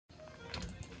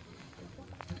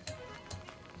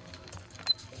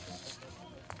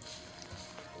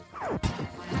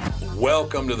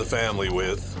Welcome to the family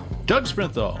with Doug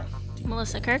Sprinthal,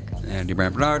 Melissa Kirk, Andy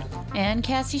Brandt Bernard, and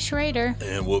Cassie Schrader.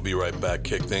 And we'll be right back.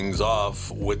 Kick things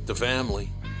off with the family.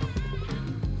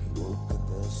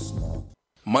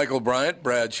 Michael Bryant,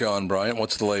 Bradshaw and Bryant,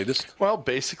 what's the latest? Well,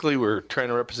 basically, we're trying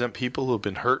to represent people who have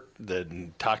been hurt,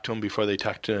 then talk to them before they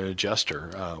talk to an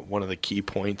adjuster. One of the key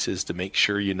points is to make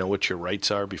sure you know what your rights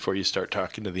are before you start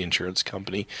talking to the insurance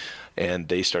company, and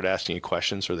they start asking you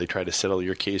questions or they try to settle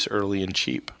your case early and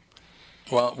cheap.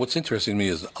 Well, what's interesting to me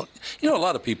is, a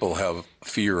lot of people have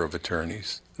fear of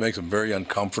attorneys. It makes them very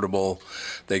uncomfortable.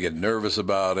 They get nervous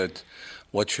about it.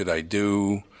 What should I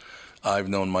do? I've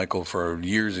known Michael for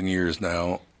years and years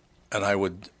now, and I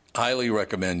would highly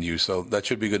recommend you. So that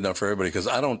should be good enough for everybody, because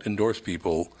I don't endorse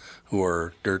people who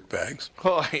are dirtbags.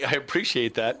 Well, I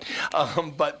appreciate that.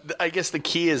 But I guess the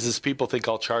key is people think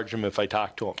I'll charge them if I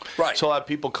talk to them. Right. So a lot of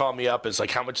people call me up. It's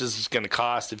like, how much is this going to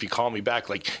cost if you call me back?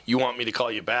 Like, you want me to call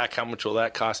you back? How much will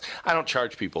that cost? I don't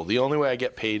charge people. The only way I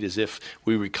get paid is if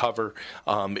we recover,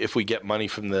 if we get money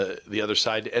from the other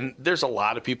side. And there's a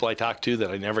lot of people I talk to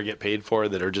that I never get paid for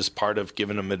that are just part of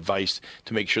giving them advice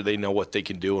to make sure they know what they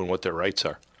can do and what their rights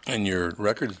are. And your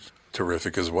record's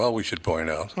terrific as well, we should point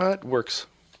out. Well, it works.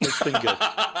 It's been good.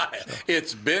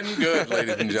 It's been good,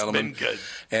 ladies and gentlemen. It's been good.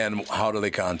 And how do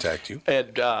they contact you?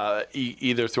 And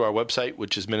either through our website,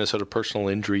 which is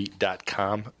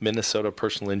minnesotapersonalinjury.com,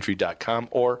 minnesotapersonalinjury.com,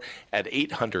 or at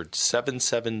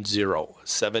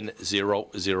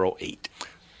 800-770-7008.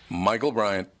 Michael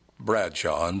Bryant,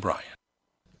 Bradshaw and Bryant.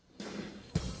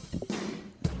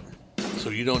 So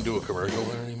you don't do a commercial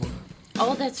there anymore?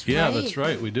 Oh, that's right. Yeah, that's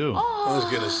right. We do. Oh, I was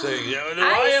going to say, do I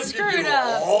I have to screwed do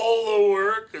up. all the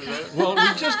work? Is that... Well, we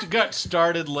just got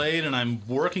started late, and I'm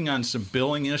working on some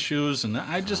billing issues, and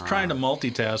I'm just trying to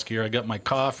multitask here. I got my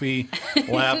coffee,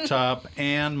 laptop,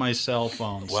 and my cell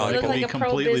phone, so Well, I you look can like be a pro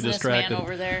completely businessman distracted.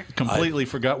 over there. Completely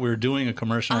forgot we were doing a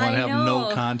commercial, and I I have no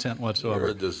know. content You're whatsoever.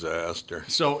 a disaster.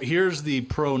 So here's the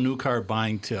pro new car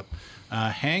buying tip.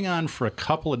 Hang on for a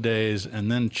couple of days and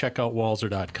then check out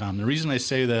Walzer.com. The reason I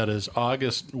say that is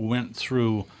August went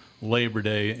through Labor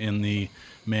Day in the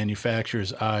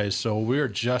manufacturer's eyes, so we're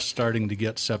just starting to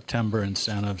get September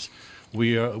incentives.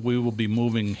 We will be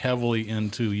moving heavily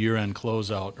into year-end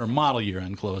closeout, or model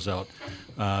year-end closeout,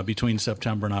 between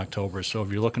September and October. So if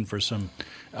you're looking for some,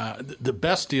 the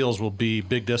best deals will be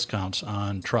big discounts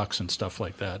on trucks and stuff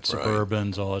like that,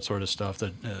 Suburbans, all that sort of stuff.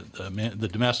 That the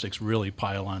domestics really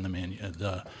pile on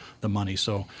the money.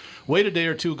 So wait a day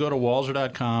or two, go to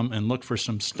Walzer.com and look for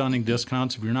some stunning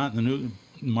discounts. If you're not in the new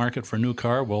market for a new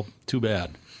car, well, too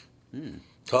bad.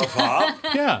 Tough hop?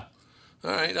 Yeah. All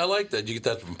right, I like that. Did you get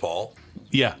that from Paul?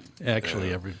 Yeah,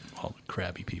 actually, all the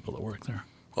crabby people that work there.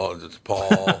 Oh, it's Paul,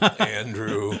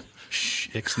 Andrew,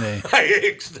 Ixnay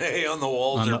Ixnay on the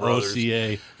Walzer on the Brothers.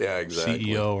 OCA Yeah, exactly.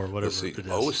 CEO or whatever it is.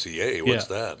 OCA, what's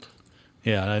Yeah. that?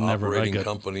 Yeah, I Operating got.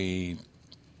 company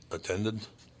attendant?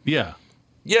 Yeah,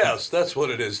 Yes, that's what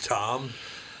it is, Tom.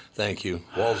 Thank you.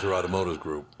 Walzer Automotive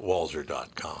Group,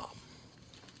 Walzer.com.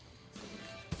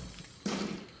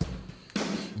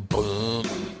 Boom,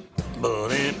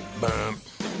 boom, boom.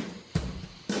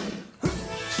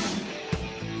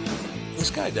 This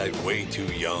guy died way too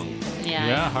young.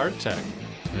 yeah, heart attack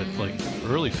at like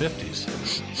early 50s.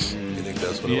 You think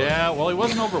that's what it Yeah, well, he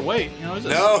wasn't overweight. You know, he was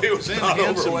No, he was thin, not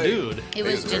handsome overweight. dude. It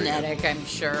was Very genetic, I'm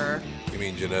sure. was? You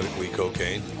mean genetically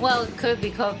cocaine? Well, it could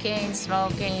be cocaine,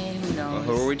 smoking, who knows?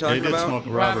 Who are we They talking did about? smoke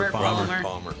Robert Robert Palmer. Palmer.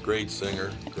 Palmer, great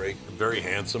singer, great, very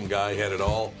handsome guy, had it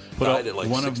all. Put Died out at like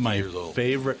one 60 of my years old.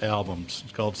 favorite albums.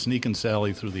 It's called Sneakin'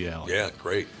 Sally Through the Alley. Yeah,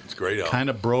 great. It's a great album. Kind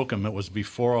of broke him. It was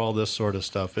before all this sort of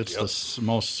stuff. It's Yep. the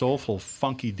most soulful,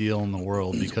 funky deal in the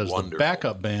world because Wonderful. the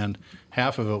backup band,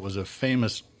 half of it was a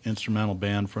famous instrumental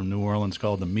band from New Orleans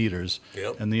called the Meters,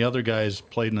 Yep. and the other guys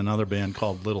played in another band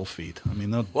called Little Feat. I mean,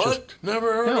 they'll What? just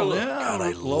Never heard hell of it. yeah, God,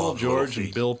 I Lowell love George Little and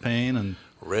Feat. Bill Payne and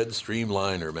Red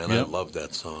Streamliner, man. Yep. I love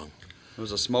that song. It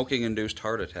was a smoking-induced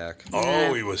heart attack.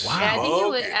 Oh, he was Yeah, I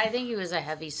smoking. think he was a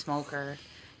heavy smoker,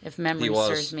 if memory He was.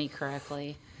 serves me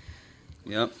correctly.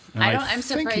 Yep. And I I, don't- I'm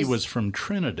think he surprised- was from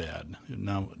Trinidad.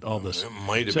 Now all this, It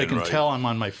might have so I been can right. tell I'm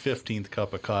on my 15th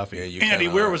cup of coffee. Yeah, you Andy,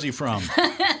 kinda where are. was he from?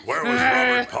 Where was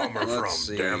Robert Palmer Let's from?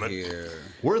 see Damn it. here.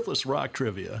 Worthless rock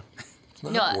trivia. It's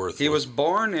not No, worthless. He was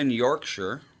born in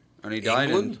Yorkshire, and he died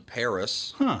in England?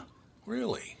 Paris. Huh?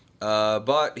 Really?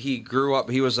 But he grew up.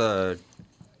 He was a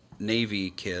Navy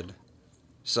kid,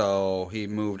 so he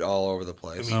moved all over the I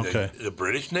place. mean, Okay. the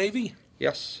British Navy?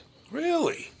 Yes.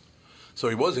 Really? So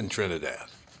he was in Trinidad,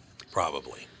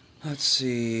 probably. Let's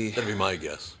see. That'd be my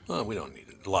guess. Well, we don't need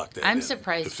to lock that in. I'm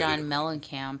surprised John definitively.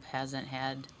 Mellencamp hasn't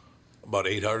had About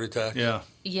 8 heart attacks? Yeah.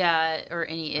 Yeah, or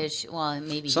any issue. Well,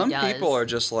 maybe Some he does. people are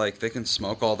just like, they can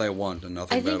smoke all they want and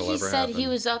nothing I think bad will he ever said happen. he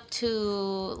was up to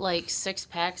like 6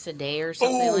 packs a day or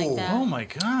something like that. Oh my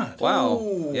God. Wow.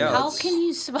 Yeah. How that's- can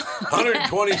you smoke?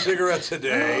 120 cigarettes a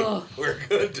day. We're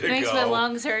good to It makes go. my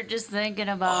lungs hurt just thinking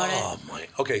about Oh my!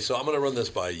 Okay, so I'm going to run this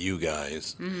by you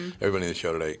guys, everybody in the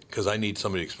show today, because I need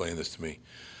somebody to explain this to me.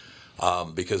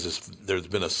 Because there's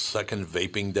been a second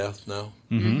vaping death now.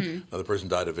 Mm-hmm. Another person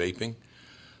died of vaping.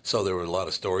 So there were a lot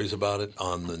of stories about it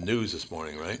on the news this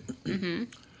morning, right? Mm-hmm.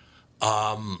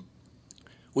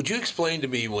 Would you explain to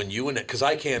me when you because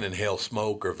I can't inhale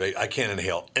smoke or vape. I can't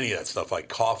inhale any of that stuff. I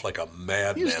cough like a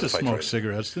madman. You used to if I smoke tried.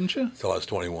 cigarettes, didn't you? Till I was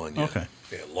 21. Yeah. Okay.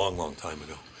 Yeah, long time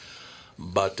ago.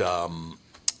 But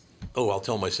I'll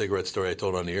tell my cigarette story. I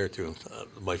told on the air too.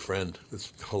 My friend,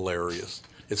 it's hilarious.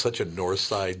 It's such a North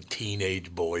Side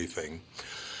teenage boy thing.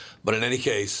 But in any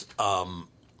case,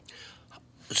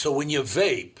 so when you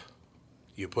vape,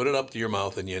 you put it up to your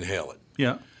mouth and you inhale it.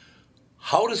 Yeah.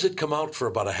 How does it come out for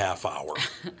about a half hour?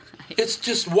 It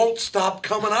just won't stop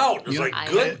coming out. It's like,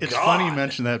 good It's God. funny you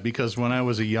mention that because when I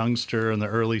was a youngster in the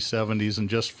early 70s and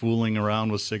just fooling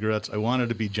around with cigarettes, I wanted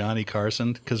to be Johnny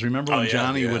Carson. Because remember when Oh, yeah,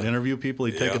 Johnny yeah. would interview people,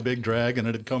 he'd take Yeah. a big drag and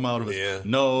it'd come out of his Yeah.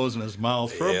 nose and his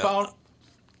mouth for Yeah. about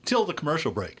till the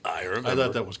commercial break. I remember. I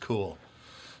thought that was cool.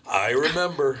 I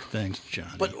remember. Thanks,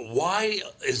 Johnny. But why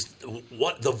is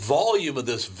what the volume of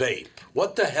this vape?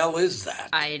 What the hell is that?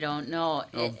 I don't know.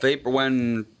 Vapor,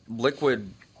 when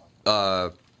liquid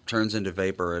turns into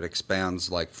vapor, it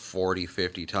expands like 40,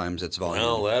 50 times its volume.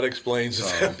 Well, that explains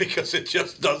it because it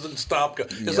just doesn't stop.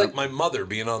 It's like my mother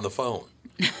being on the phone.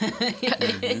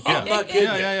 I'm not kidding.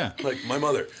 Yeah. Like my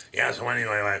mother. Yeah, so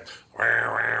anyway, like,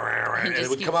 and it just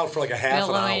would keep come out for like a half an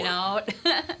Billowing hour. out.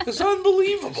 It's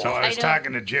unbelievable. So I was know.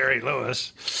 talking to Jerry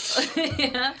Lewis.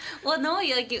 Well, no,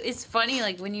 like it's funny.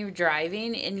 Like when you're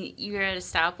driving and you're at a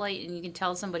stoplight and you can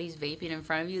tell somebody's vaping in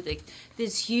front of you, like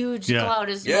this huge Yeah. cloud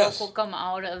of smoke Yes. will come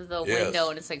out of the Yes. window,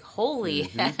 and it's like, holy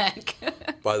heck!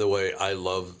 By the way, I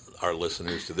love our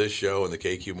listeners to this show and the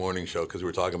KQ Morning Show because we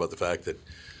were talking about the fact that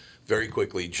very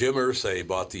quickly Jim Irsay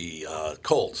bought the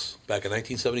Colts back in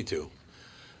 1972.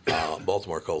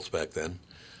 Baltimore Colts back then.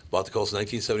 Bought the Colts in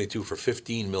 1972 for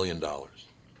 $15 million.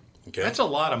 Okay? That's a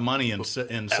lot of money in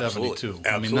 72. I mean,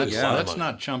 Absolutely. Yeah. that's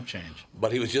not chump change.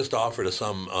 But he was just offered a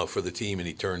sum for the team, and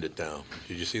he turned it down.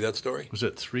 Did you see that story? Was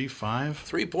it 3.5?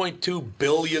 $3.2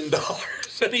 billion.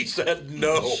 And he said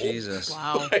no. Jesus.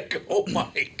 Wow. Like, oh,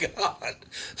 my God.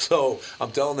 So I'm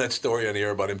telling that story on the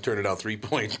air about him turning down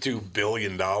 $3.2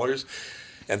 billion.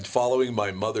 And following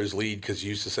my mother's lead, because she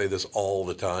used to say this all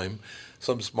the time,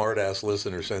 some smart-ass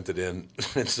listener sent it in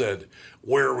and said,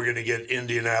 where are we going to get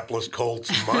Indianapolis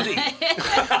Colts money?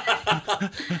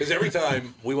 Because every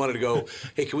time we wanted to go,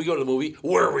 hey, can we go to the movie?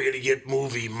 Where are we going to get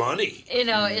movie money? You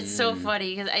know, it's so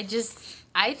funny because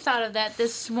I thought of that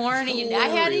this morning. I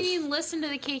hadn't Hilarious. even listened to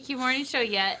the KQ Morning Show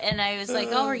yet, and I was like,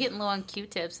 oh, we're getting low on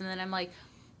Q-tips, and then I'm like,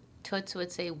 Toots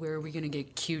would say, where are we going to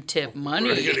get Q-tip money?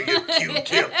 We're going to get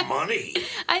Q-tip money.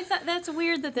 I thought that's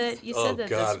weird that you said that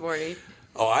God. this morning.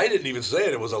 Oh, I didn't even say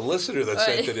it. It was a listener that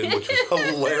sent it in, which was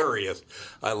hilarious.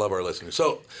 I love our listeners.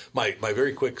 So my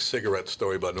very quick cigarette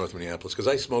story about North Minneapolis, because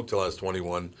I smoked till I was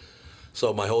 21.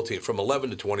 So my whole team, from 11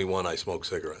 to 21, I smoked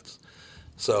cigarettes.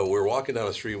 So we're walking down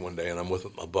the street one day, and I'm with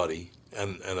a buddy,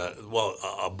 and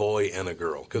a boy and a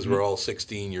girl, because we're all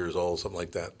 16 years old, something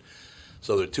like that.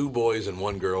 So there are 2 boys and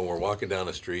 1 girl, and we're walking down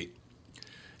the street.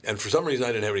 And for some reason, I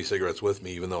didn't have any cigarettes with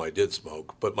me, even though I did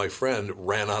smoke. But my friend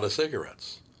ran out of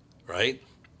cigarettes. Right?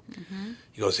 Mm-hmm.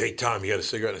 He goes, hey, Tom, you got a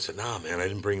cigarette? And I said, nah, man, I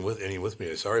didn't bring any with me.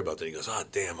 I'm sorry about that. He goes,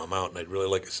 damn, I'm out, and I'd really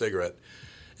like a cigarette.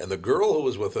 And the girl who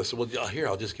was with us said, well, here,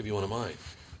 I'll just give you one of mine.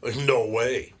 No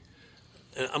way.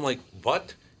 And I'm like,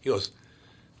 what? He goes,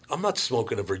 I'm not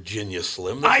smoking a Virginia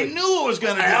Slim. I knew it was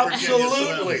going to be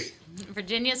Absolutely.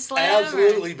 Virginia Slim.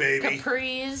 Absolutely, or baby.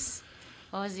 Capri's.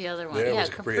 What was the other one? There yeah, was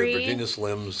Capri, Virginia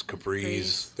Slims,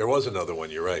 Capri's. There was another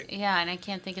one, you're right. Yeah, and I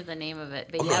can't think of the name of it.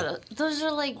 But I'm yeah, not- those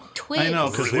are like twigs. I know,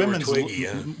 because They were women's, twiggy,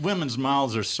 yeah. women's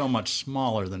mouths are so much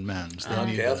smaller than men's. They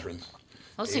need Catherine.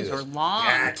 Those things Jesus. were long,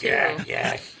 too.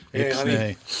 Yeah. Hey, honey.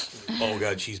 Ixnay. Oh,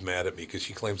 God, she's mad at me because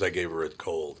she claims I gave her a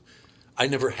cold. I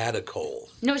never had a cold.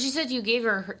 No, she said you gave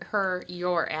her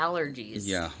your allergies.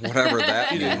 Yeah, whatever that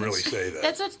She means. didn't really say that.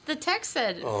 That's what the text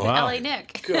said. Wow. LA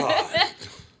Nick. God.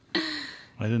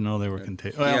 I didn't know they were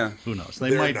contagious. Well, Yeah. who knows?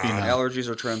 They They're might be not. now. Allergies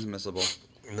are transmissible.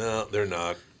 No, they're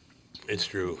not. It's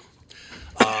true.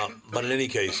 But in any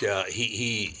case, yeah,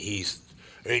 he's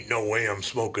ain't no way I'm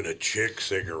smoking a chick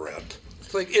cigarette.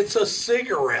 It's like, it's a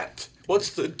cigarette.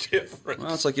 What's the difference?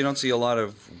 Well, it's like you don't see a lot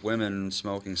of women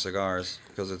smoking cigars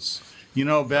because it's You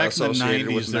know, back in the Associated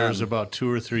with 90s, there was men. about 2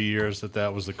 or 3 years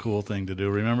that was the cool thing to do.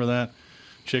 Remember that?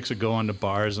 Chicks would go into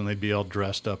bars and they'd be all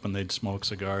dressed up and they'd smoke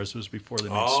cigars. It was before they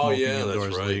made smoking yeah, that's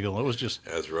indoors right. legal. It was just,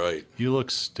 That's right. you look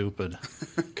stupid.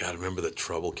 God, remember the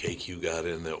trouble cake you got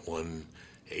in that one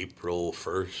April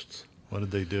 1st? What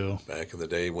did they do? Back in the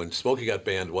day when smoking got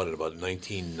banned, what, in about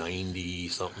 1990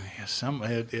 something?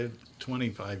 Yeah, it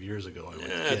 25 years ago, I would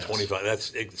Yeah, guess.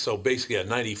 25. So basically at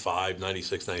 95,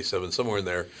 96, 97, somewhere in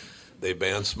there, they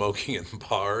banned smoking in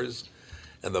bars.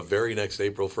 And the very next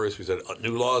April 1st, we said, a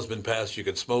new law has been passed. You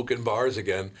can smoke in bars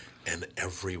again. And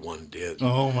everyone did.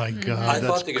 Oh, my God. I that's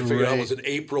thought they could figure it out it great. was an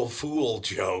April Fool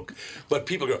joke. But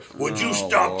people go, would you Oh,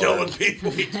 stop Lord. telling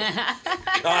people?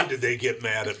 God, did they get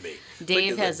mad at me.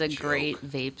 Dave Look at has that a joke. great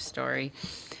vape story.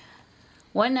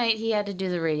 One night he had to do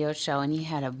the radio show and he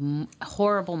had a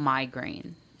horrible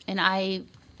migraine. And I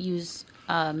use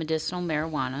medicinal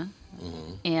marijuana.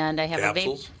 And I have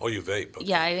Capsules? a vape. Oh, you vape. Okay.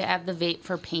 Yeah, I have the vape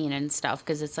for pain and stuff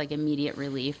because it's like immediate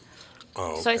relief.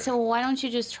 Oh, So I okay. said, well, why don't you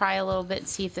just try a little bit and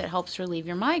see if that helps relieve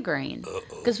your migraine?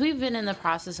 Because we've been in the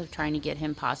process of trying to get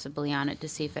him possibly on it to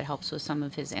see if it helps with some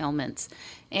of his ailments.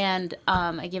 And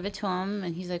I give it to him,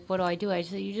 and he's like, what do? I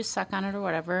said, you just suck on it or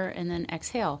whatever, and then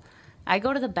exhale. I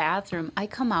go to the bathroom. I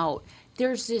come out.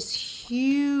 There's this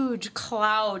huge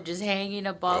cloud just hanging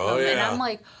above Oh, him. And yeah. I'm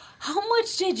like, how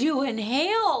much did you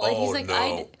inhale? And Oh, he's like,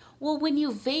 no. well, when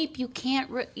you vape, you can't,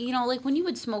 like when you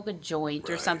would smoke a joint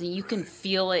or Right, something, you can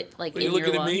feel it like What are you in your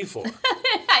looking at lungs. me for?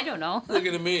 I don't know.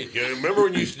 Looking at me. You remember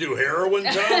when you used to do heroin,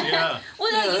 Tom? Yeah.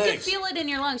 Well, no, Yeah, you can thanks. feel it in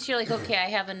your lungs. You're like, okay, I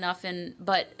have enough in,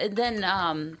 but then,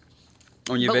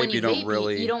 when you but vape, when you don't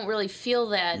really you don't really feel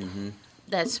that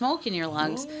that smoke in your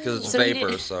lungs because it's So he vapor,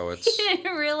 didn't- so it's He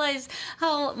didn't realize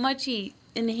how much he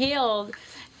inhaled,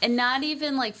 and not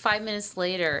even like 5 minutes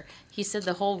later, he said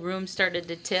the whole room started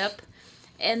to tip,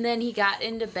 and then he got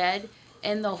into bed.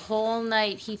 And the whole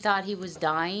night he thought he was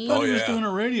dying. I thought Oh, he was yeah. doing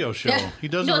a radio show. He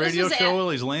does No, a this radio was show at- while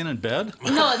he's laying in bed?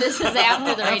 No, this was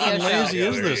after the radio How show. lazy Yeah,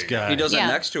 is there this you go. guy? he does Yeah.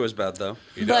 it next to his bed though.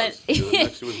 He But does. He does it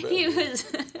next to his bed. he was,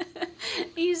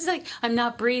 he's like, I'm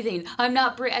not breathing. I'm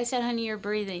not breathing. I said, honey, you're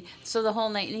breathing. So the whole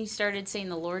night, and he started saying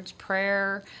the Lord's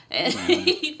Prayer, and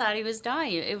he thought he was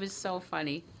dying. It was so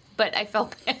funny. But I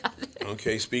felt bad.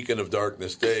 Okay, speaking of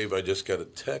darkness, Dave, I just got a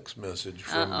text message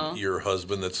from your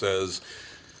husband that says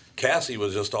Cassie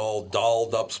was just all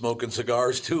dolled up smoking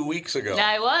cigars 2 weeks ago.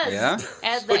 I was. Yeah?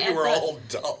 At So the, you at were the- all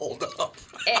dolled up.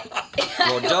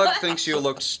 Well, Doug thinks you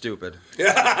look stupid. Yeah,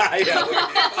 look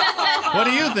at What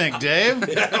do you think, Dave?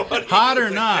 Hot or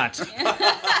not?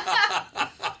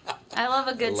 I love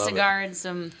a good love cigar and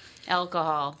some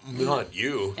alcohol. you. Not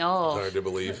you. Oh. It's hard to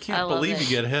believe. I Can't love believe it. you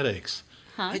get headaches.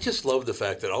 I just love the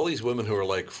fact that all these women who are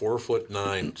like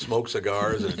 4'9" smoke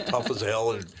cigars and tough as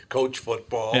hell and coach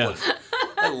football. Yeah. And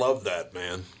I love that,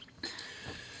 man.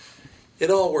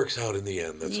 It all works out in the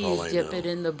end. That's You all I dip know. it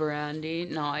in the brandy.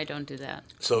 No, I don't do that.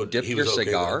 So Dip he your was okay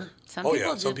cigar? then? Some Oh people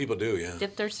yeah, some dip- people do. Yeah,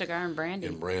 Dip their cigar in brandy.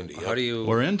 in brandy. How do you?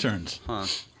 We're interns. Huh?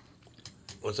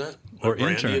 What's that? Or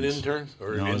brandy an interns. intern?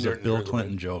 Or No, an it's a intern Bill turns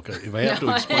Clinton away? joke. If I have to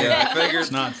No, explain Yeah, it, I figured.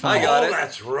 it's not fun. I got Oh, it.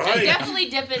 that's I right. definitely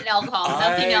dip it in alcohol.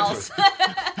 Nothing I- else.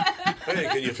 Hey,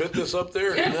 can you fit this up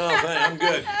there? No, I'm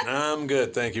good. I'm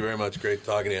good. Thank you very much. Great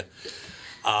talking to you.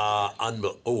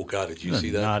 Oh God, did you He's see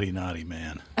a that? naughty, naughty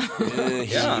man.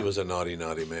 Yeah. He was a naughty,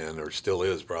 naughty man, or still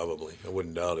is probably. I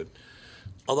wouldn't doubt it.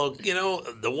 Although, you know,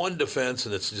 the one defense,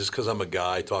 and it's just because I'm a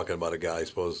guy talking about a guy, I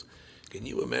suppose. Can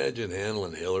you imagine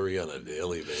handling Hillary on a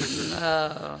daily basis?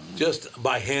 Just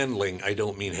by handling, I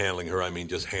don't mean handling her. I mean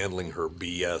just handling her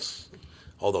BS.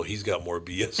 Although he's got more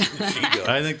BS than she does.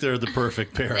 I think they're the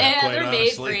perfect pair, Yeah, quite they're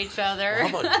made for honestly. each other.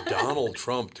 How about Donald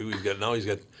Trump too? He's got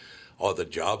the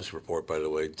jobs report, by the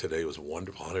way, today was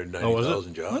wonderful. Oh, was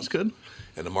 190,000 it? jobs. That's good.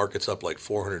 And the market's up like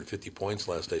 450 points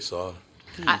last I saw.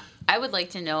 I would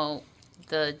like to know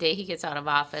the day he gets out of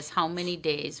office, how many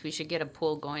days we should get a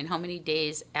pool going, how many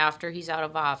days after he's out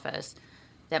of office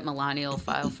that Melania will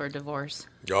file for divorce.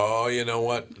 Oh, you know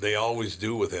what? They always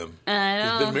do with him. I He's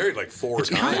know. been married like 4 It's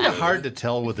times. kind of hard to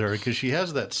tell with her because she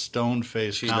has that stone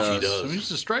face. She countenance. does. I mean,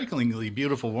 she's a strikingly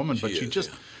beautiful woman, but She she is, just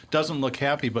yeah. doesn't look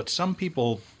happy. But some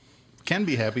people can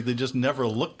be happy; they just never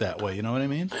look that way. You know what I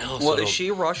mean? Well, is she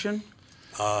Russian?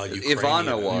 Ukrainian.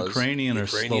 Ivana was. Ukrainian or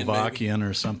Ukrainian, maybe? Slovakian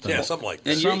or something. Yeah, something like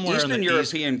that. And Somewhere Eastern in the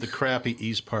European- the crappy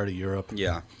east part of Europe.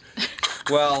 Yeah.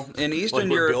 Well, in Eastern Like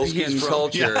where European Bilski's from?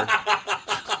 culture,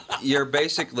 you're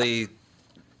basically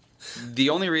The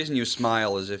only reason you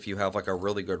smile is if you have like a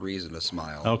really good reason to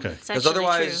smile. Okay. It's Because actually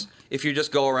otherwise, true. if you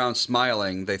just go around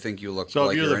smiling, they think you look So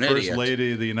like if you're you're the an first idiot.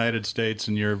 lady of the United States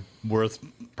and you're worth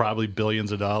probably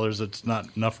billions of dollars, it's not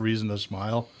enough reason to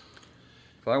smile.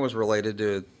 If I was related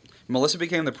to Melissa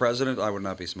became the president, I would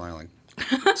not be smiling.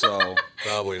 So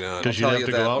Probably not. Because you'd tell have you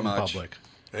to go that out in much. public.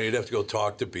 And you'd have to go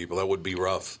talk to people. That would be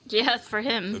rough. Yeah, for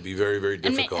him. It'd be very, very And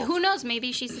difficult. who knows?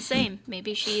 Maybe she's the same.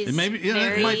 Maybe she's Maybe, yeah,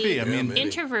 very it might be. I mean, maybe.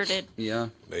 introverted. yeah,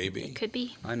 Maybe. Could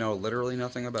be. I know literally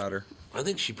nothing about her. I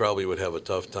think she probably would have a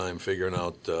tough time figuring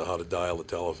out how to dial the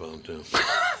telephone, too.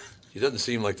 She doesn't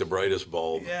seem like the brightest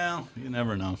bulb. yeah, you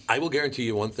never know. I will guarantee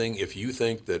you one thing. If you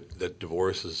think that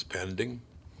divorce is pending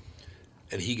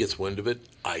and he gets wind of it,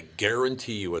 I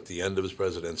guarantee you at the end of his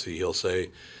presidency, he'll say,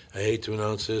 I hate to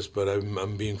announce this, but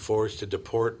I'm being forced to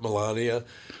deport Melania.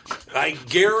 I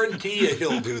guarantee you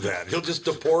he'll do that. He'll just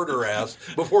deport her ass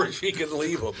before she can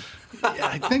leave him. Yeah,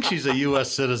 I think she's a U.S.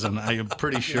 citizen. I'm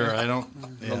pretty sure. I don't.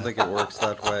 I don't think it works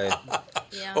that way.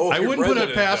 Yeah. Oh, if I your wouldn't put it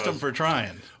president past does. him for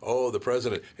trying. Oh, the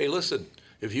president. Hey, listen,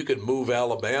 if you can move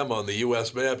Alabama on the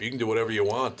U.S. map, you can do whatever you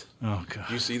want. Oh God,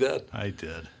 You see that? I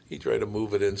did. He tried to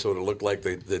move it in so it looked like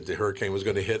the hurricane was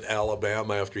going to hit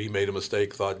Alabama after he made a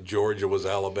mistake, thought Georgia was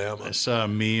Alabama. I saw a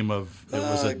meme of it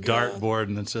was a God. dartboard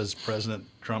and it says President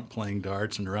Trump playing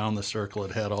darts, and around the circle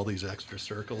it had all these extra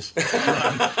circles.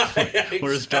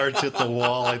 Where his darts hit the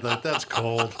wall, I thought that's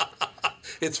cold.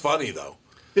 It's funny, though.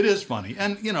 It is funny,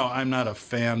 and I'm not a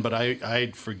fan, but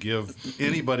I'd forgive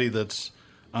anybody that's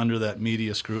under that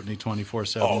media scrutiny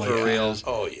 24/7. Oh, like for he real? is.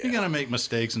 Oh, yeah. You're gonna make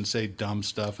mistakes and say dumb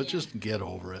stuff. It's just get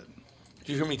over it. Did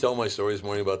you hear me tell my story this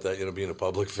morning about that, being a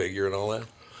public figure and all that?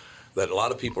 That a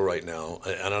lot of people right now,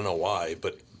 I don't know why,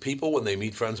 but people, when they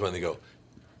meet friends of mine, they go,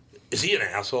 is he an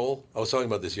asshole? I was talking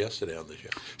about this yesterday on the show.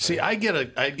 See, I get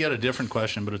a different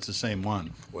question, but it's the same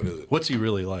one. What is it? What's he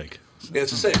really like? Yeah,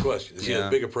 it's the same question. Is he Yeah. as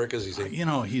big a prick as he says?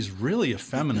 He's really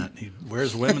effeminate. He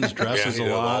wears women's dresses he a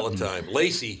does lot. all the time.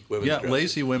 Lacy women's Yeah, dresses.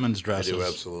 lazy women's dresses.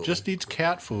 absolutely. Just eats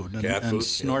cat food and, Cat food, yeah,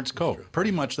 snorts that's coke. true. Pretty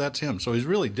much that's him. So he's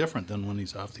really different than when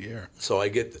he's off the air. So I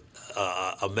get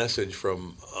a message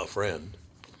from a friend,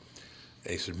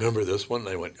 and he said, remember this one? And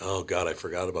I went, oh, God, I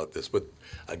forgot about this. But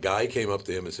a guy came up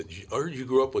to him and said, I heard you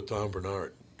grew up with Tom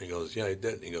Bernard. And he goes, yeah, I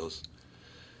did. And he goes,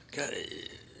 God,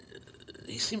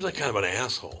 he seems like kind of an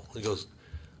asshole. He goes,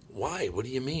 why? What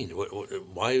do you mean?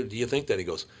 Why do you think that? He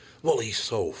goes, well, he's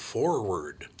so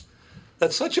forward.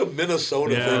 That's such a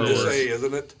Minnesota Yeah, thing it to is. say,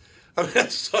 isn't it? I mean,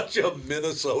 that's such a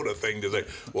Minnesota thing to say.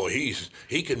 Well,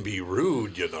 he can be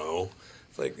rude,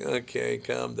 It's like, okay,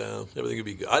 calm down. Everything will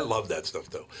be good. I love that stuff,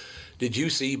 though. Did you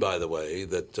see, by the way,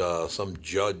 that some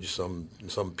judge, some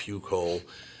puke hole,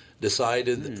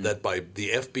 decided that by the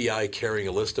FBI carrying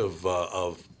a list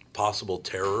of possible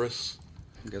terrorists,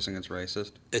 I'm guessing it's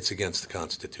racist. it's against the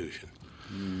Constitution.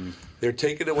 They're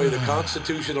taking away the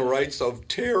constitutional rights of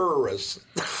terrorists.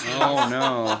 Oh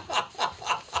no.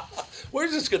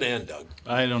 Where's this going to end, Doug?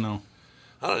 I don't know.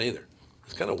 I don't either.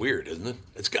 It's kind of weird, isn't it?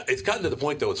 It's gotten to the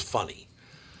point, though, it's funny.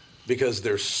 Because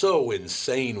they're so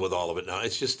insane with all of it now.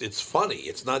 It's funny.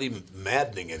 It's not even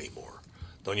maddening anymore.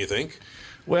 Don't you think?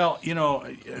 Well,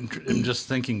 I'm just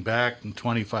thinking back in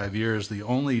 25 years, the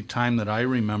only time that I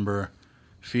remember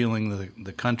feeling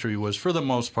the country was, for the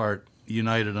most part,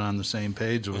 united and on the same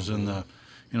page was in the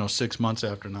 6 months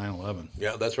after 9/11.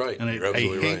 Yeah, that's right. And You're I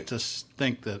absolutely hate right. to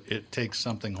think that it takes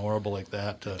something horrible like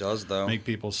that to does, though. make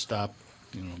people stop,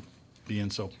 being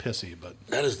so pissy. But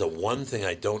That is the one thing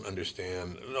I don't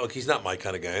understand. Look, he's not my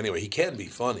kind of guy anyway. He can be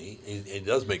funny. He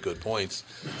does make good points.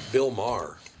 Bill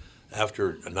Maher,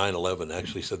 after 9/11,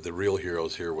 actually said the real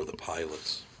heroes here were the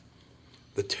pilots,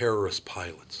 the terrorist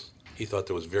pilots. He thought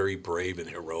that was very brave and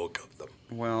heroic of them.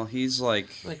 Well, he's like,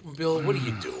 Bill, what are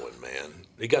you doing, man?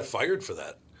 He got fired for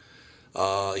that.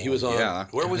 He was on. Yeah.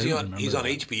 Where was I he didn't on? remember He's on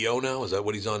that. HBO now. Is that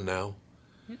what he's on now?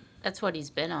 That's what he's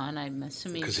been on. I'm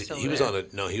assuming Because he's still he was there. on a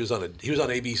no. He was on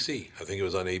ABC. I think it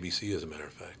was on ABC, as a matter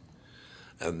of fact.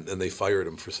 And they fired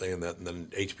him for saying that, and then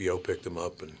HBO picked him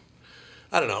up. And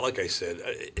I don't know. Like I said,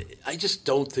 I just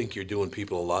don't think you're doing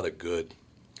people a lot of good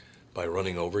by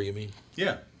running over. You mean?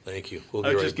 yeah, Thank you. We'll be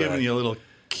I was right just back. giving you a little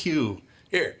cue.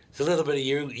 Here, it's a little bit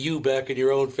of you back in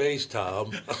your own face,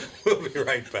 Tom. We'll be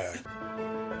right back.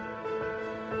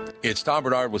 It's Tom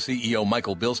Bernard with CEO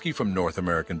Michael Bilski from North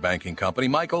American Banking Company.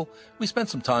 Michael, we spent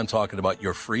some time talking about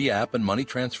your free app and money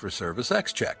transfer service,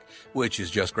 XCheck, which is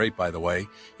just great, by the way.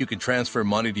 You can transfer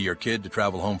money to your kid to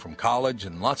travel home from college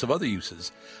and lots of other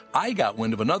uses. I got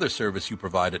wind of another service you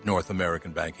provide at North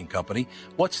American Banking Company.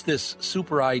 What's this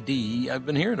Super ID I've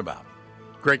been hearing about?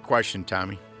 Great question,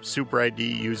 Tommy. Super ID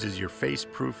uses your face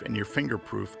proof and your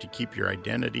fingerproof to keep your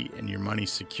identity and your money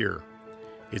secure.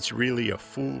 It's really a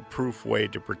foolproof way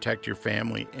to protect your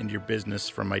family and your business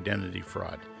from identity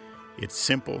fraud. It's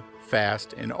simple,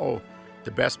 fast, and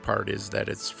the best part is that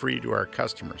it's free to our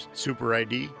customers. Super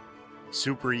ID,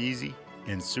 super easy,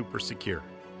 and super secure.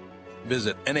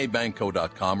 Visit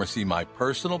nabankco.com or see my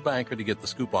personal banker to get the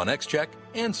scoop on XCheck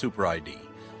and Super ID.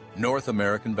 North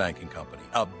American Banking Company,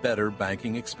 a better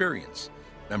banking experience.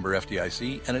 Member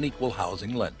FDIC and an equal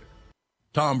housing lender.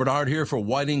 Tom Bernard here for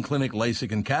Whiting Clinic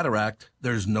LASIK and Cataract.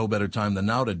 There's no better time than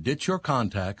now to ditch your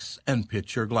contacts and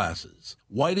pitch your glasses.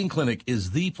 Whiting Clinic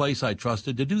is the place I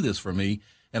trusted to do this for me,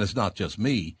 and it's not just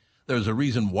me. There's a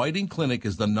reason Whiting Clinic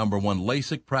is the #1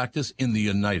 LASIK practice in the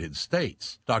United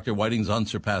States. Dr. Whiting's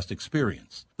unsurpassed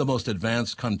experience, the most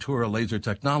advanced Contura laser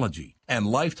technology, and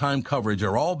lifetime coverage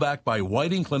are all backed by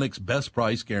Whiting Clinic's best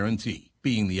price guarantee.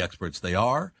 Being the experts they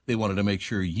are, they wanted to make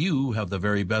sure you have the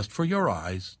very best for your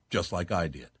eyes, just like I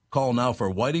did. Call now for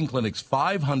Whiting Clinic's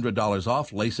 $500 off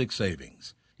LASIK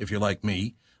savings. If you're like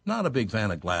me, not a big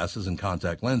fan of glasses and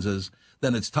contact lenses,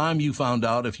 then it's time you found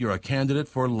out if you're a candidate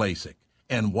for LASIK.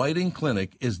 And Whiting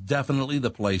Clinic is definitely the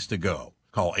place to go.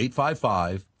 Call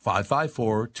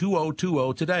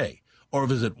 855-554-2020 today or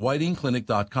visit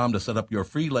whitingclinic.com to set up your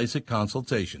free LASIK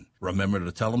consultation. Remember to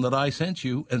tell them that I sent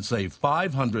you and save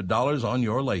 $500 on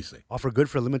your LASIK. Offer good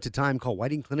for a limited time. Call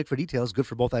Whiting Clinic for details. Good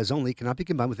for both eyes only. Cannot be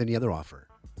combined with any other offer.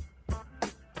 I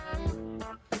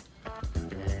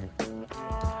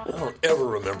don't ever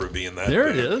remember being that There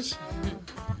big. it is.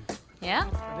 Yeah.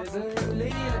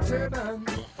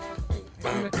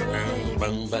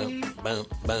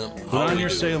 Put on your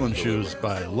sailing shoes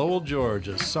by Lowell George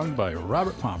is sung by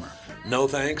Robert Palmer. No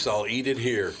Thanks, I'll Eat It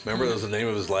Here. Remember, that was the name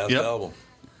of his last Yep. album.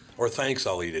 Or Thanks,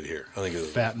 I'll Eat It Here. I think it was.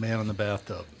 Fat Man in the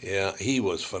Bathtub. Yeah, he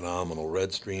was phenomenal.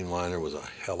 Red Streamliner was a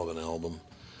hell of an album.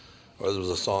 Or there was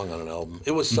a song on an album.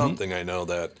 It was something, I know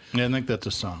that. Yeah, I think that's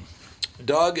a song.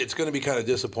 Doug, it's going to be kind of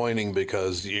disappointing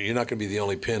because you're not going to be the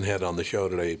only pinhead on the show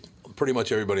today. Pretty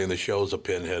much everybody in the show is a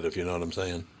pinhead, if you know what I'm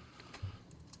saying.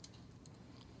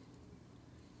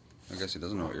 I guess he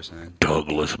doesn't know what you're saying.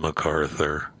 Douglas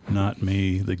MacArthur. Not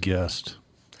me, the guest.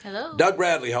 Hello. Doug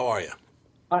Bradley, how are you?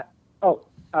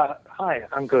 Hi,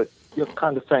 I'm good. You're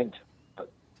kind of faint.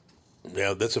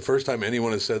 Yeah, that's the first time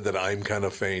anyone has said that I'm kind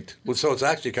of faint. Well, so it's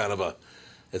actually kind of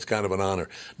an honor.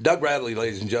 Doug Bradley,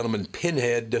 ladies and gentlemen,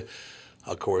 Pinhead,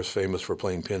 of course, famous for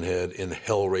playing Pinhead in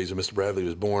Hellraiser. Mr. Bradley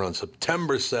was born on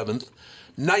September 7th,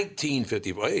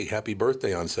 1954. Hey, happy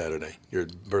birthday on Saturday. Your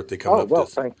birthday coming up. Oh, well,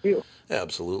 thank you.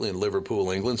 Absolutely, in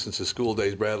Liverpool, England. Since his school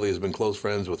days, Bradley has been close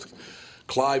friends with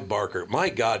Clive Barker. My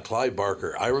God, Clive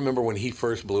Barker. I remember when he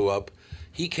first blew up,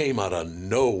 he came out of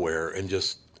nowhere and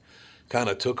just kind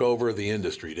of took over the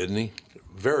industry, didn't he?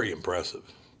 Very impressive.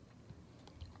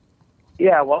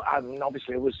 Yeah, well, I mean,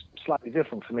 obviously it was slightly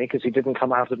different for me because he didn't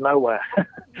come out of nowhere. Yeah,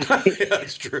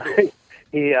 that's true.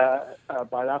 He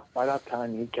by that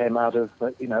time he came out of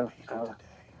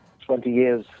 20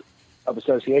 years of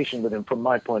association with him from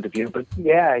my point of view. But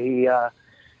yeah, he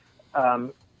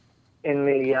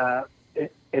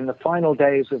in the final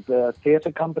days of the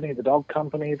theatre company, the Dog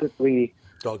Company that we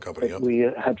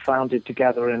had founded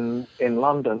together in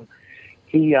London,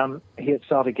 he had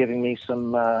started giving me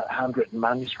some handwritten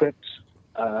manuscripts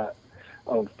of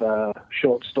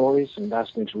short stories and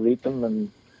asked me to read them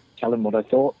and tell him what I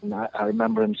thought. And I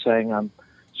remember him saying, I'm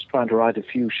just trying to write a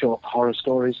few short horror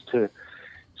stories to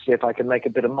see if I can make a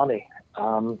bit of money.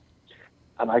 And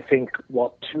I think,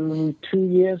 2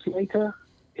 years later,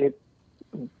 2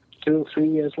 or 3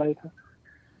 years later,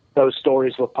 those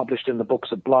stories were published in the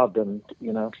Books of Blood, and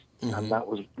and that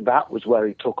was where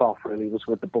he took off. Really, was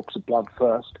with the Books of Blood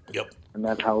first. Yep. And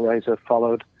then Hellraiser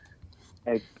followed.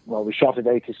 We shot in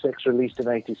 '86, released in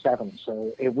 '87,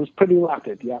 so it was pretty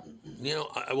rapid. Yeah.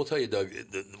 I will tell you, Doug,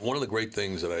 one of the great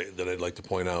things that I'd like to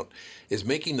point out is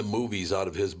making the movies out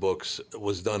of his books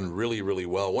was done really, really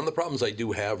well. One of the problems I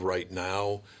do have right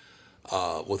now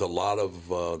with a lot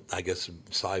of, I guess,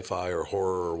 sci-fi or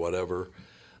horror or whatever,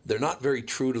 they're not very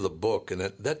true to the book, and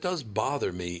that does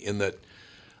bother me in that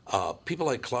people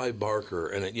like Clive Barker,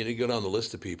 and you go down the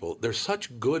list of people, they're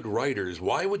such good writers.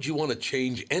 Why would you want to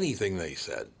change anything they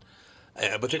said?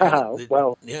 But yeah.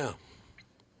 Well,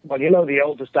 the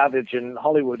oldest adage in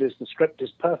Hollywood is the script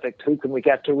is perfect. Who can we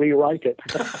get to rewrite it?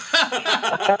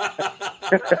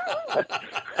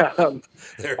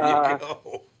 There you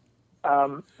go.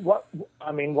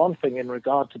 One thing in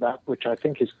regard to that, which I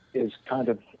think is kind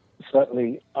of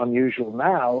certainly unusual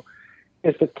now,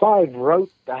 is that Clive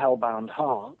wrote The Hellbound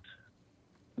Heart,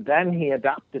 then he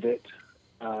adapted it.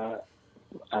 I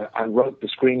wrote the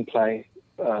screenplay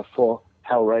for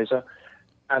Hellraiser,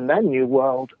 and then New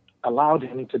World allowed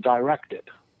him to direct it.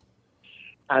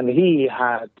 And he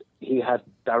had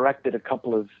directed a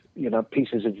couple of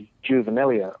pieces of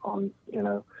juvenilia on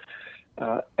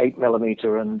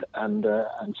 8mm and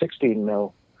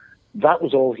 16mm. That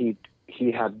was all he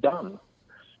had done.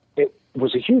 It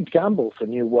was a huge gamble for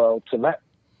New World to let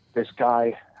this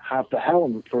guy have the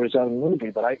helm for his own movie,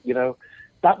 but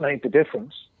that made the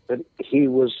difference. That he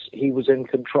was in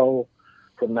control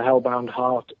from the Hellbound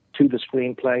Heart to the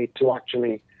screenplay to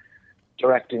actually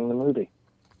directing the movie.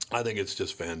 I think it's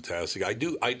just fantastic. I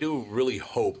do really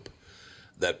hope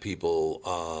that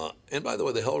people. And by the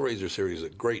way, the Hellraiser series are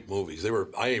great movies.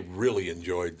 I really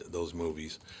enjoyed those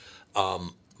movies.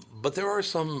 But there are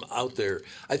some out there.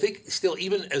 I think still,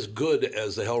 even as good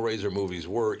as the Hellraiser movies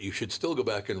were, you should still go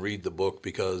back and read the book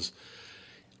because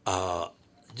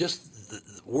just the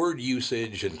word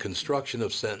usage and construction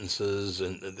of sentences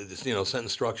and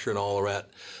sentence structure and all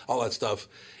that stuff.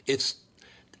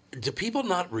 Do people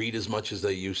not read as much as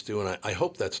they used to? And I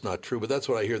hope that's not true, but that's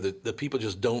what I hear, that people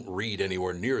just don't read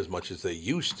anywhere near as much as they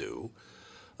used to.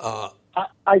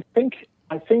 I think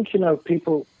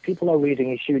people are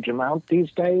reading a huge amount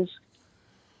these days.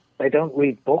 They don't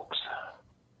read books.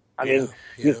 I mean,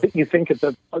 you think of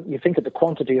the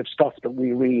quantity of stuff that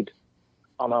we read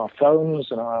on our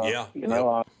phones and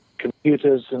our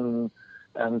computers and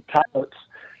tablets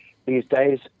these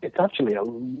days. It's actually a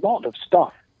lot of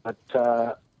stuff. But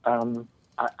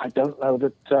I don't know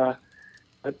that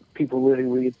people really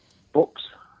read books.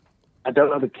 I don't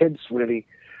know the kids really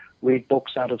read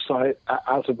books out of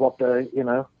what they're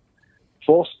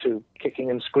forced to, kicking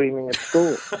and screaming at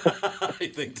school. I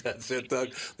think that's it,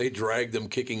 Doug. They drag them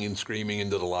kicking and screaming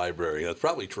into the library. That's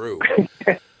probably true.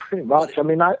 Pretty much. I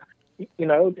mean,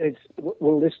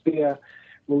 will this be a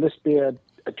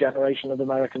generation of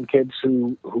American kids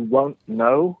who won't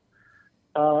know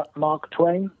Mark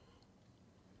Twain?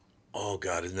 Oh,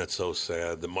 God, isn't that so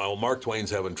sad? Mark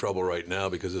Twain's having trouble right now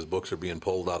because his books are being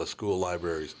pulled out of school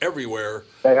libraries everywhere.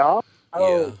 They are?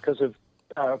 Oh, because of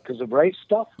race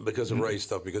stuff? Because of race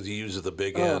stuff, because he uses the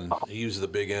big N. He uses the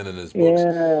big N in his books.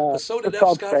 Yeah. But so did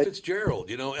F. Scott Fitzgerald.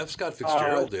 F. Scott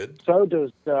Fitzgerald did. So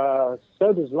does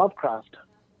Lovecraft.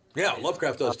 Yeah,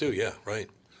 Lovecraft does too, yeah, right.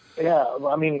 Yeah,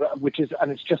 I mean,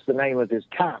 it's just the name of his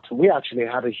cat. We actually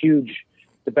had a huge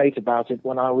debate about it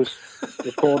when I was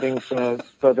recording for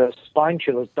the Spine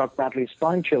Chillers, Doug Bradley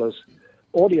Spine Chillers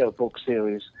audiobook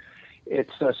series.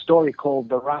 It's a story called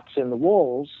The Rats in the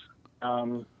Walls,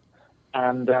 and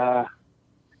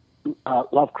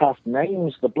Lovecraft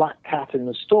names the black cat in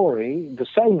the story the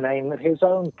same name that his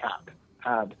own cat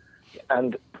had,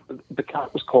 and the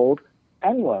cat was called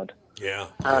N-word. Yeah.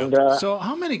 And, so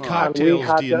how many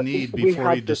cocktails do you need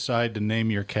before you decide to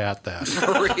name your cat that?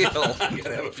 For real. You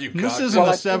gotta have a few This isn't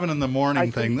a 7 in the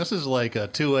morning thing. This is like a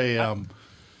 2 a.m.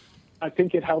 I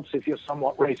think it helps if you're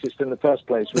somewhat racist in the first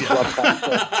place, which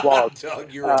Lovecraft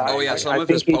was. Some of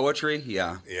his poetry,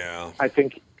 yeah. I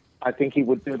think he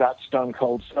would do that stone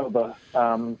cold sober.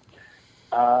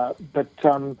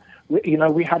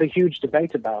 We had a huge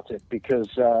debate about it because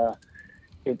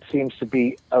it seems to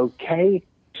be okay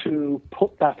to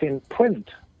put that in print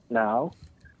now,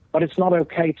 but it's not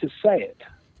okay to say it.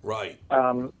 Right.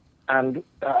 We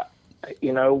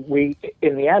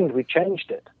in the end we changed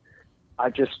it. I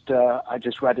just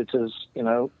read it as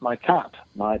my cat,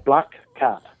 my black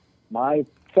cat, my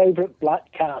favorite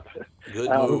black cat. Good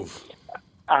move.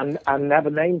 And never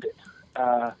named it.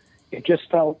 It just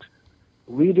felt,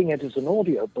 reading it as an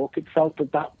audiobook, it felt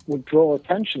that would draw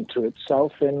attention to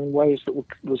itself in ways that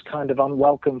was kind of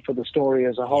unwelcome for the story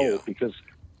as a whole, because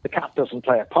the cat doesn't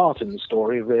play a part in the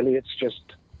story, really. It's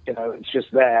just, it's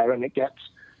just there, and it gets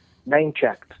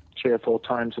name-checked 3 or 4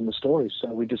 times in the story. So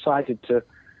we decided to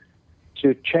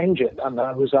change it, and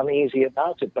I was uneasy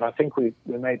about it, but I think we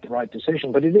made the right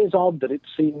decision. But it is odd that it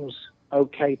seems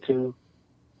okay to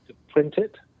print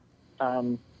it,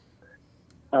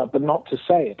 but not to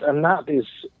say it. And that is,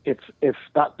 if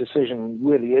that decision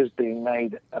really is being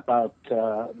made about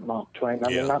Mark Twain, I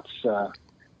mean,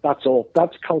 that's all.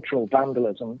 That's cultural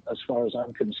vandalism, as far as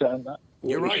I'm concerned. That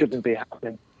right. Shouldn't be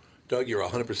happening. Doug, you're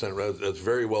 100% right. That's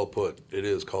very well put. It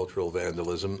is cultural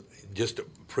vandalism. Just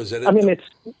presented. I mean, it's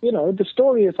the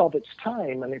story is of its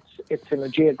time, and it's in a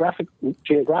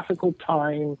geographical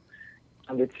time,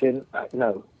 and it's in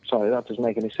Sorry, that doesn't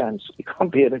make any sense. It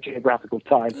can't be in a geographical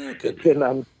time. It's in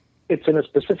a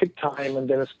specific time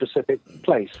and in a specific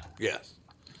place. Yes.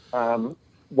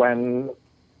 When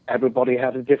everybody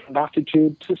had a different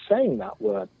attitude to saying that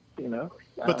word,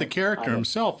 But the character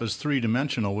himself is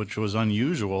three-dimensional, which was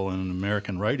unusual in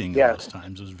American writing Yes. at those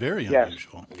times. It was very Yes.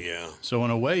 unusual. Yeah. So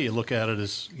in a way, you look at it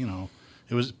as,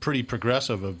 it was pretty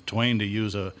progressive of Twain to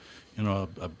use a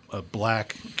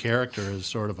black character as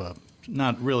sort of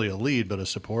not really a lead, but a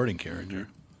supporting character.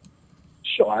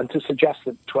 Sure, and to suggest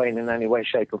that Twain in any way,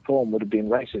 shape, or form would have been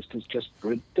racist is just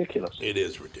ridiculous. It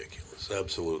is ridiculous.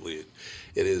 Absolutely.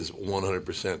 It is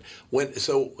 100%.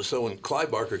 So when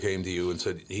Clive Barker came to you and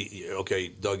said, okay,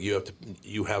 Doug,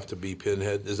 you have to be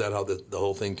Pinhead, is that how the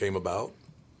whole thing came about?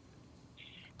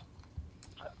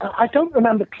 I don't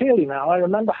remember clearly now. I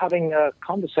remember having a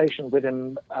conversation with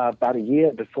him about a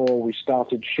year before we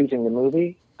started shooting the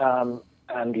movie.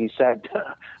 And he said,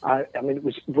 it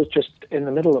was just in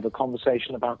the middle of a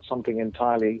conversation about something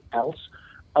entirely else.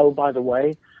 Oh, by the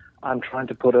way, I'm trying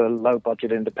to put a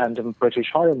low-budget independent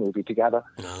British horror movie together.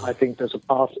 No. I think there's a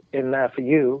part in there for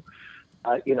you.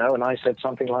 And I said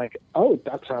something like, oh,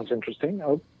 that sounds interesting.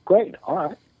 Oh, great.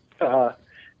 All right.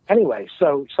 Anyway,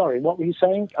 so, sorry, what were you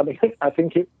saying? I mean, I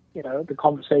think the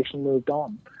conversation moved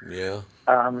on. Yeah.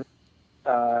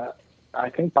 I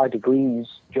think by degrees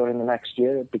during the next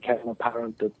year, it became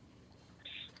apparent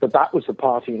that was the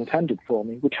part he intended for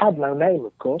me, which had no name,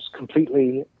 of course,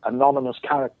 completely anonymous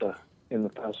character in the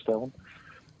first film.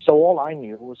 So all I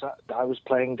knew was that I was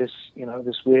playing this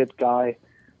weird guy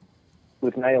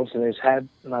with nails in his head,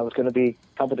 and I was going to be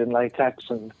covered in latex,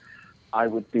 and I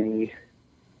would be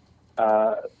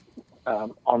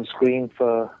on screen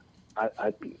for,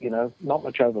 not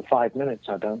much over 5 minutes,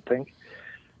 I don't think.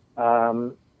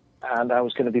 And I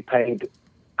was going to be paid.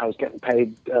 I was getting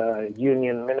paid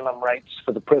union minimum rates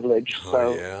for the privilege.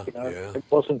 So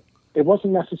it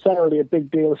wasn't necessarily a big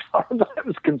deal as far as I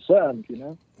was concerned.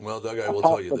 Well, Doug, I will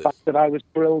tell you the this. fact that I was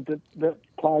thrilled that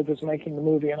Clive was making the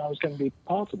movie and I was going to be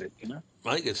part of it.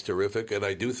 I think it's terrific, and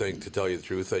I do think, to tell you the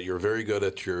truth, that you're very good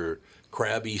at your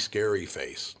crabby, scary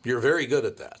face. You're very good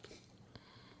at that.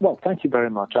 Well, thank you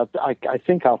very much. I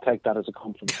think I'll take that as a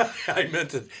compliment. I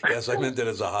meant it. Yes, I meant it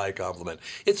as a high compliment.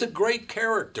 It's a great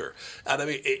character, and I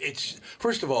mean, it's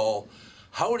first of all,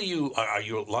 are you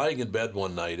lying in bed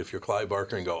one night if you're Clive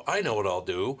Barker and go, I know what I'll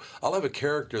do. I'll have a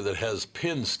character that has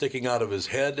pins sticking out of his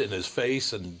head and his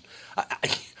face, and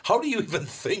how do you even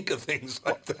think of things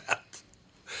like that?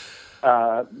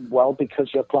 Well,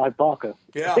 because you're Clive Barker.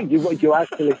 Yeah. I think you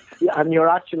actually, and you're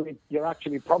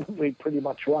actually probably pretty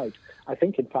much right. I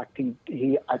think, in fact,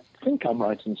 I think I'm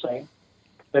right in saying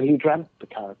that he dreamt the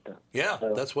character. Yeah,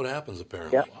 so, that's what happens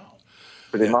apparently. Yeah, wow.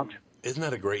 Pretty much. Isn't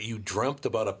that you dreamt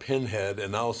about a pinhead,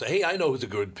 and now say, hey, I know who's a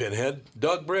good pinhead.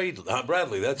 Doug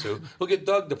Bradley, that's who. We'll get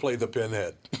Doug to play the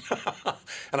pinhead.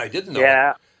 And I didn't know.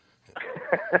 Yeah.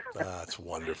 That's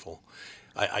wonderful.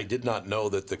 I did not know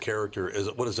that the character is,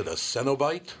 what is it, a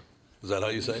Cenobite? Is that how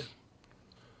you say it?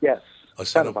 Yes, a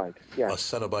Cenobite. Yeah. A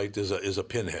Cenobite is a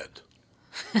pinhead.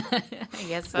 I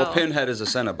guess so. Well, Pinhead is a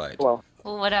Cenobite. Well,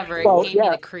 whatever. It gave me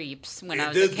the creeps when I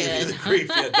was a kid. It did give you the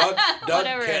creeps, yeah.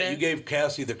 Doug, you gave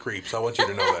Cassie the creeps. I want you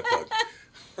to know that,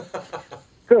 Doug.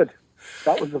 Good.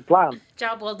 That was the plan.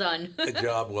 Job well done. A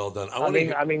job well done. I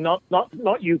mean,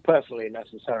 not you personally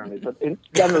necessarily, but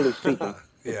generally speaking.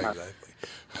 Yeah, exactly.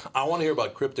 I want to hear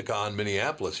about Crypticon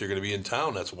Minneapolis. You're going to be in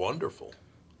town. That's wonderful.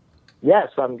 Yes,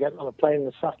 I'm getting on a plane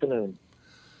this afternoon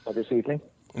or this evening.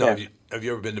 No, yeah. Have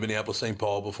you ever been to Minneapolis, St.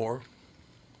 Paul before?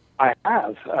 I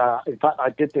have. In fact, I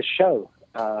did this show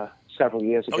several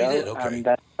years ago. Oh, you did?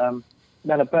 Okay. And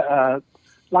then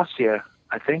last year,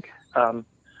 I think,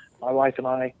 my wife and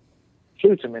I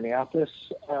flew to Minneapolis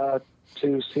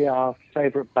to see our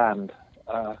favorite band,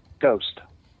 Ghost.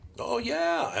 Oh,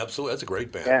 yeah, absolutely. That's a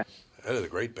great band. Yeah. That is a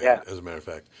great band, yeah. As a matter of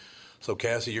fact. So,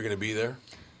 Cassie, you're going to be there?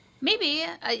 Maybe,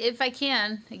 if I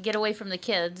can, get away from the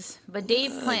kids. But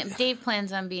Dave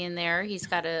plans on being there. He's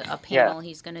got a panel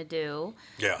he's going to do.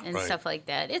 Yeah, and right. stuff like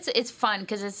that. It's fun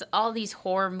because it's all these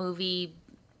horror movie,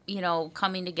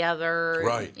 coming together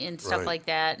and stuff like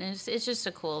that. And it's just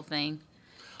a cool thing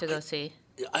to go see.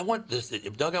 I want this,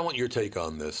 Doug. I want your take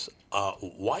on this.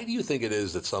 Why do you think it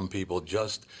is that some people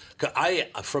just?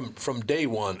 From day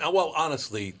one. Well,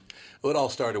 honestly, it all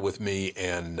started with me,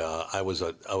 and I was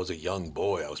a young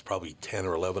boy. I was probably 10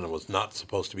 or 11, and was not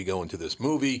supposed to be going to this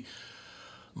movie.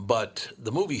 But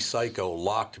the movie Psycho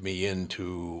locked me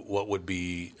into what would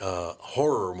be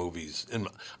horror movies, and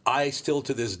I still,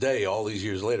 to this day, all these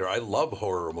years later, I love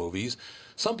horror movies.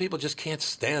 Some people just can't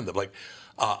stand them. Like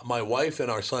my wife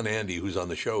and our son Andy, who's on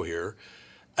the show here,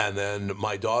 and then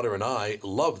my daughter and I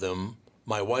love them.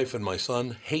 My wife and my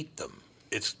son hate them.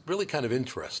 It's really kind of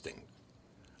interesting.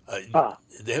 Have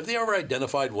they ever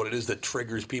identified what it is that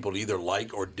triggers people to either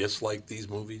like or dislike these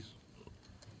movies?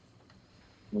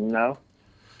 No.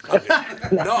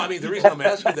 No, I mean, the reason I'm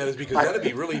asking that is because that'd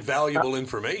be really valuable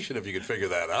information if you could figure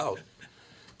that out.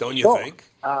 Don't you think?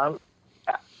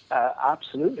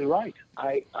 Absolutely right.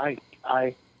 I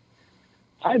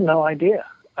had no idea.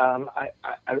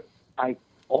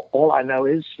 All I know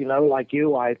is, like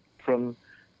you, from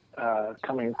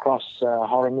coming across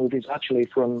horror movies, actually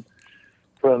from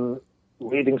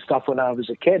reading stuff when I was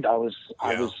a kid, I was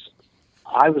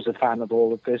a fan of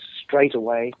all of this straight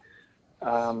away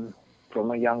from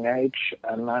a young age,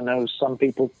 and I know some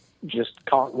people just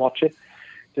can't watch it.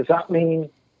 Does that mean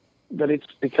that it's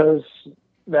because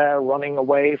they're running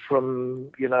away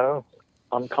from,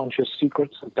 unconscious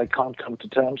secrets that they can't come to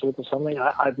terms with or something?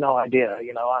 I have no idea.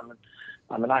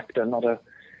 I'm an actor, not a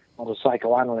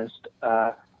psychoanalyst.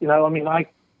 I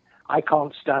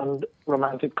can't stand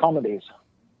romantic comedies.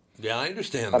 Yeah, I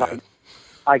understand that.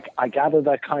 I gather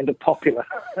they're kind of popular.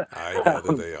 I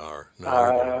gather they are.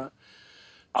 No,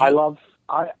 I love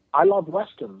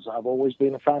westerns. I've always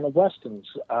been a fan of westerns,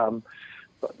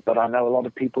 but I know a lot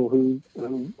of people who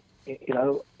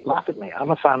laugh at me.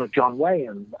 I'm a fan of John Wayne,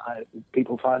 and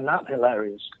people find that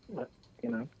hilarious.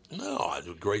 No,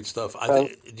 great stuff. Do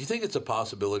you think it's a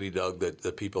possibility, Doug,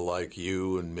 that people like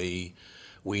you and me,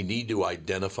 we need to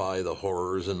identify the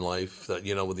horrors in life? That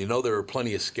there are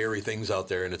plenty of scary things out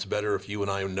there, and it's better if you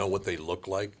and I know what they look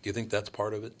like. Do you think that's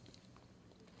part of it?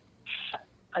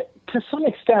 To some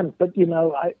extent, but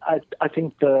I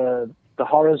think the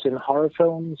horrors in horror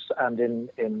films and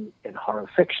in horror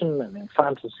fiction and in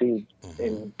fantasy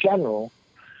in general,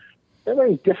 they're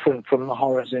very different from the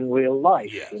horrors in real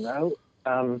life. Yes.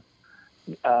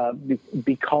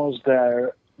 Because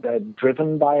they're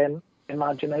driven by an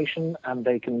imagination, and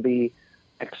they can be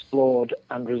explored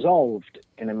and resolved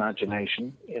in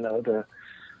imagination. The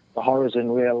horrors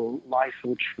in real life,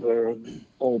 which we're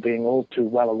all being all too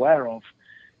well aware of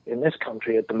in this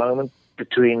country at the moment,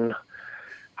 between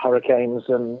hurricanes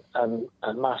and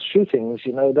mass shootings,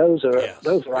 those are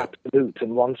absolute.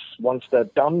 And once they're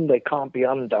done, they can't be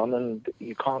undone, and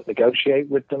you can't negotiate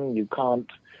with them. You can't,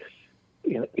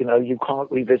 you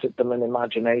can't revisit them in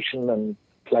imagination and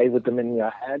play with them in your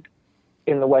head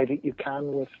in the way that you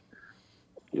can with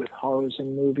horrors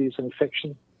in movies and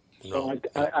fiction. No.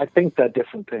 So I think they're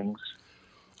different things.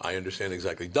 I understand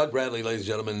exactly. Doug Bradley, ladies and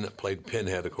gentlemen, played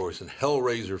Pinhead, of course, in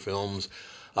Hellraiser films.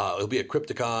 It'll be at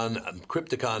Crypticon,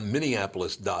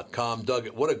 CrypticonMinneapolis.com. Doug,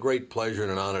 what a great pleasure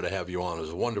and an honor to have you on. It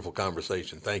was a wonderful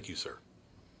conversation. Thank you, sir.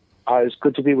 It's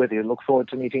good to be with you. Look forward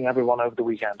to meeting everyone over the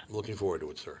weekend. Looking forward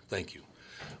to it, sir. Thank you.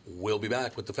 We'll be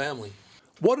back with the family.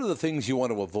 What are the things you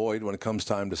want to avoid when it comes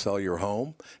time to sell your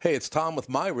home? Hey, it's Tom with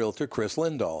my realtor, Chris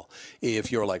Lindahl.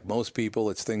 If you're like most people,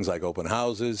 it's things like open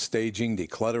houses, staging,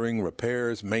 decluttering,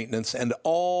 repairs, maintenance, and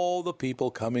all the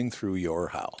people coming through your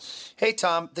house. Hey,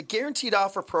 Tom, the Guaranteed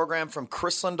Offer program from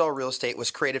Chris Lindahl Real Estate was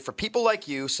created for people like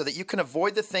you so that you can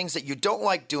avoid the things that you don't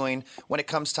like doing when it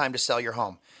comes time to sell your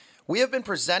home. We have been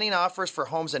presenting offers for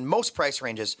homes in most price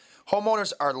ranges.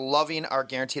 Homeowners are loving our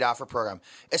Guaranteed Offer program,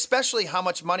 especially how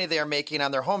much money they are making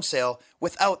on their home sale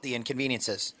without the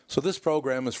inconveniences. So this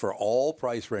program is for all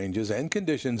price ranges and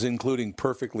conditions, including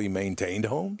perfectly maintained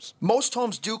homes? Most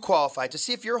homes do qualify. To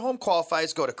see if your home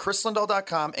qualifies, go to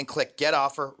chrislindahl.com and click Get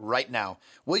Offer right now.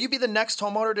 Will you be the next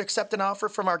homeowner to accept an offer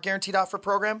from our Guaranteed Offer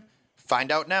program?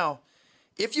 Find out now.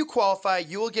 If you qualify,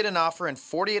 you will get an offer in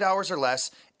 48 hours or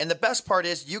less, and the best part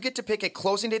is you get to pick a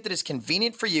closing date that is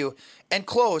convenient for you and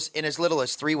close in as little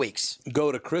as 3 weeks.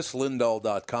 Go to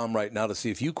chrislindahl.com right now to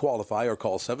see if you qualify, or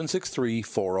call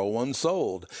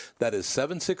 763-401-SOLD. That is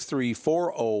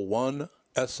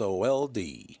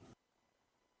 763-401-SOLD.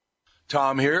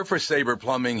 Tom here for Sabre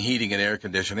Plumbing, Heating, and Air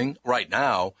Conditioning. Right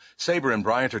now, Sabre and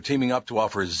Bryant are teaming up to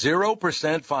offer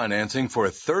 0% financing for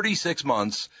 36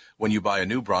 months when you buy a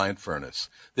new Bryant furnace.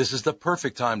 This is the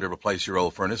perfect time to replace your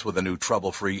old furnace with a new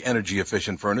trouble-free,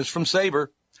 energy-efficient furnace from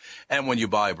Sabre. And when you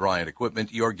buy Bryant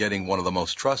equipment, you're getting one of the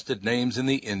most trusted names in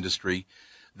the industry.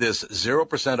 This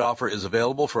 0% offer is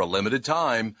available for a limited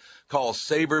time. Call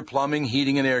Sabre Plumbing,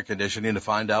 Heating, and Air Conditioning to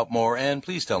find out more, and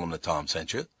please tell them that Tom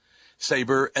sent you.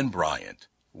 Sabre and Bryant,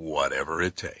 whatever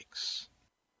it takes.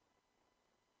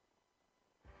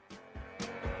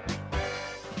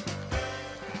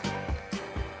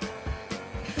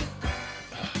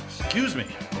 Excuse me.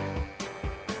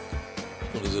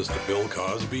 What is this, the Bill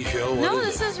Cosby show? No,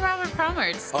 this is Robert Palmer.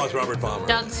 It's Robert Palmer.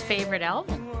 Doug's favorite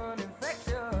album.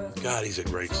 God, he's a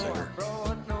great singer.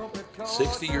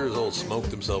 60 years old,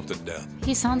 smoked himself to death.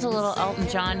 He sounds a little Elton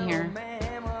John here.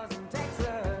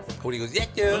 When he goes,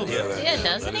 doesn't he?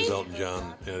 That is Elton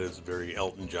John. It is very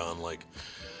Elton John-like.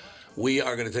 We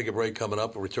are going to take a break coming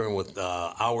up. We'll return with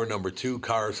hour number 2,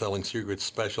 Car Selling Secrets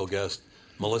special guest,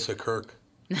 Melissa Kirk.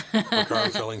 For Car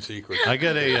Selling Secrets. I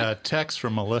got a text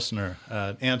from a listener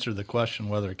answered the question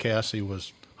whether Cassie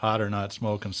was hot or not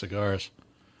smoking cigars.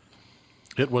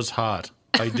 It was hot.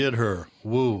 I did her.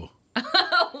 Woo.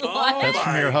 That's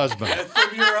from your husband.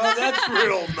 That's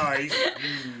real nice.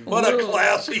 What a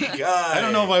classy guy. I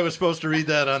don't know if I was supposed to read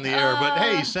that on the air, but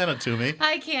hey, he sent it to me.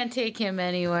 I can't take him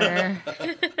anywhere.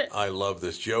 I love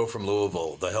this. Joe from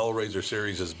Louisville. The Hellraiser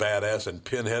series is badass, and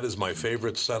Pinhead is my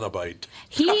favorite Cenobite.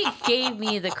 He gave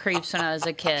me the creeps when I was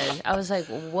a kid. I was like,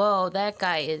 whoa, that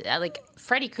guy is like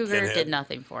Freddy Krueger Pinhead. did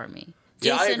nothing for me.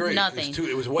 Yeah, Jason, I agree. nothing.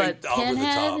 It was way But over the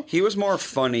top. Pinhead, He was more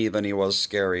funny than he was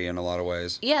scary in a lot of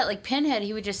ways. yeah, like Pinhead,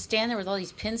 he would just stand there with all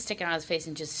these pins sticking out his face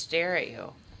and just stare at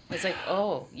you. It's like,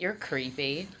 oh, you're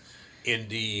creepy.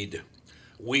 Indeed.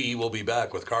 We will be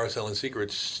back with Car Selling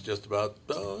Secrets just about,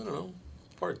 I don't know,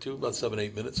 part 2, about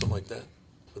 7-8 minutes, something like that,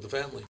 with the family.